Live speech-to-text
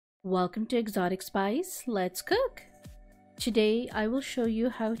Welcome to Exotic Spice. Let's cook! Today I will show you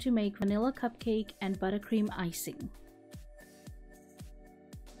how to make vanilla cupcake and buttercream icing.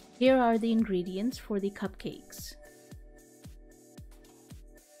 Here are the ingredients for the cupcakes.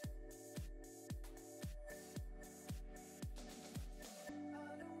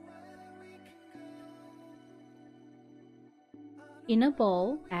 In a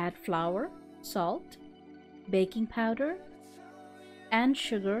bowl, add flour, salt, baking powder, and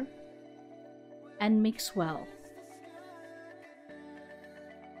sugar, and mix well.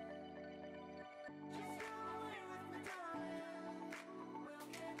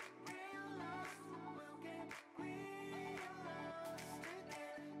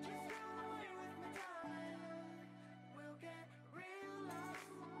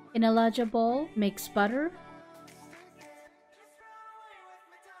 In a larger bowl, mix butter,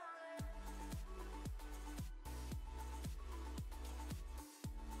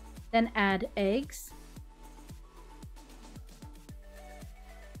 then add eggs,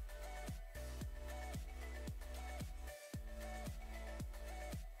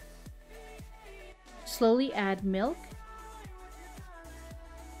 slowly add milk,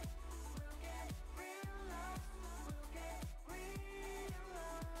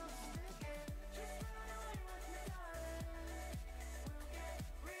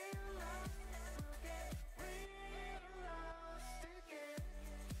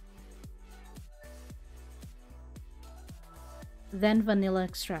 then vanilla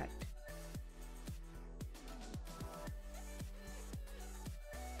extract.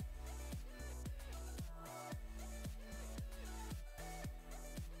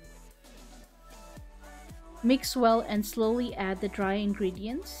 Mix well and slowly add the dry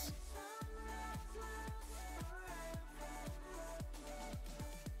ingredients.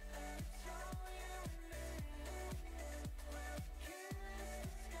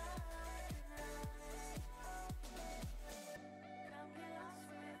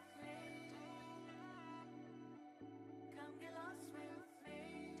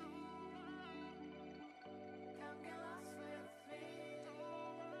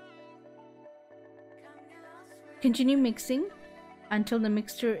 Continue mixing until the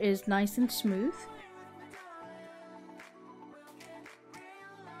mixture is nice and smooth.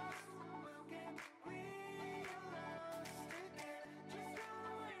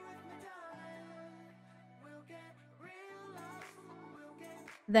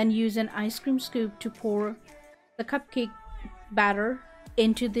 Then use an ice cream scoop to pour the cupcake batter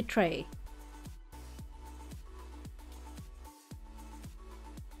into the tray.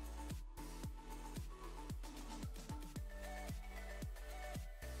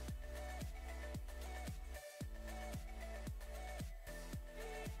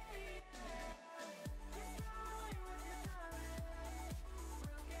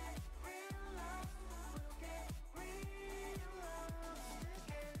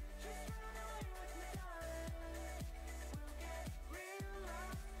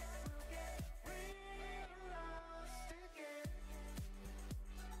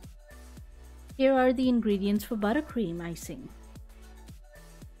 Here are the ingredients for buttercream icing.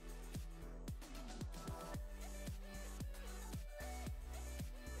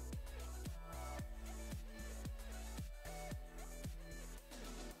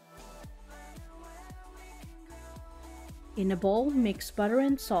 In a bowl, mix butter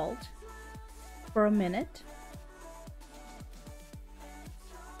and salt for a minute.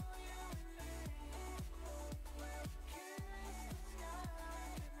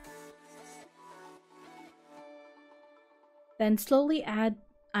 Then slowly add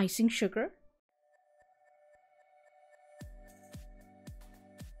icing sugar.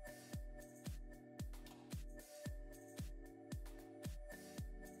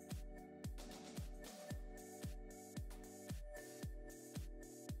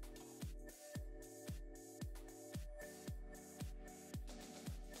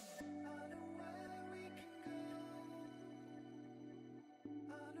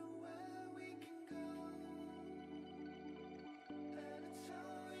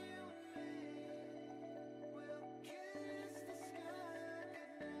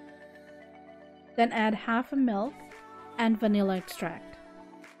 Then add half a milk and vanilla extract.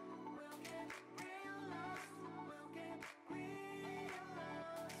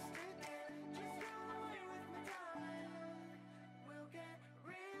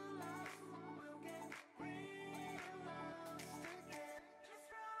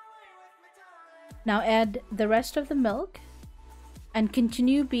 Now add the rest of the milk and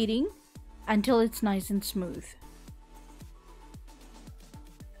continue beating until it's nice and smooth.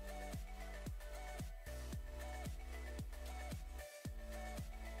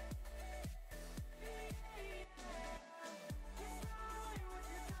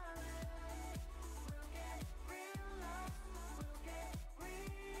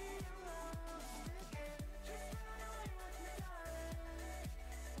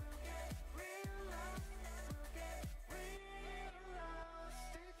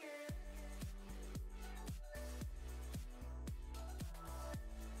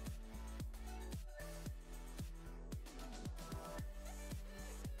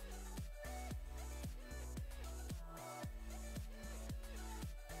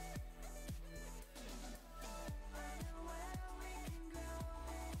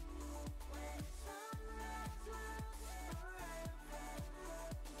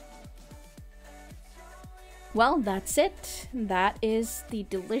 Well, that's it. That is the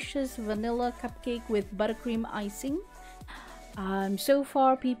delicious vanilla cupcake with buttercream icing. So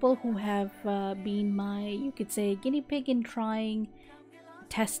far, people who have been my, you could say, guinea pig in trying,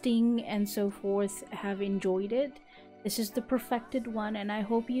 testing, and so forth have enjoyed it. This is the perfected one, and I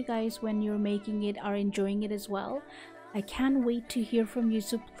hope you guys, when you're making it, are enjoying it as well. I can't wait to hear from you,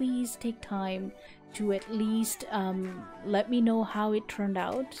 so please take time to at least let me know how it turned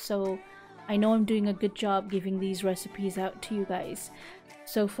out, so I know I'm doing a good job giving these recipes out to you guys.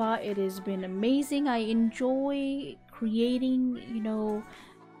 So far it has been amazing. I enjoy creating, you know,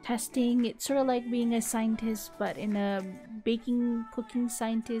 testing. It's sort of like being a scientist, but in a baking cooking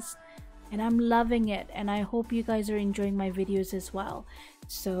scientist, and I'm loving it, and I hope you guys are enjoying my videos as well.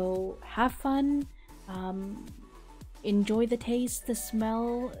 So have fun, enjoy the taste, the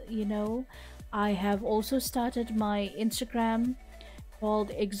smell, you know. I have also started my Instagram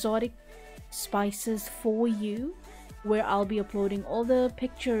called Exotic Spices for You, where I'll be uploading all the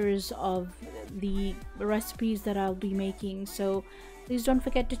pictures of the recipes that I'll be making. So please don't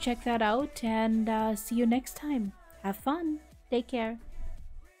forget to check that out, and see you next time. Have fun. Take care.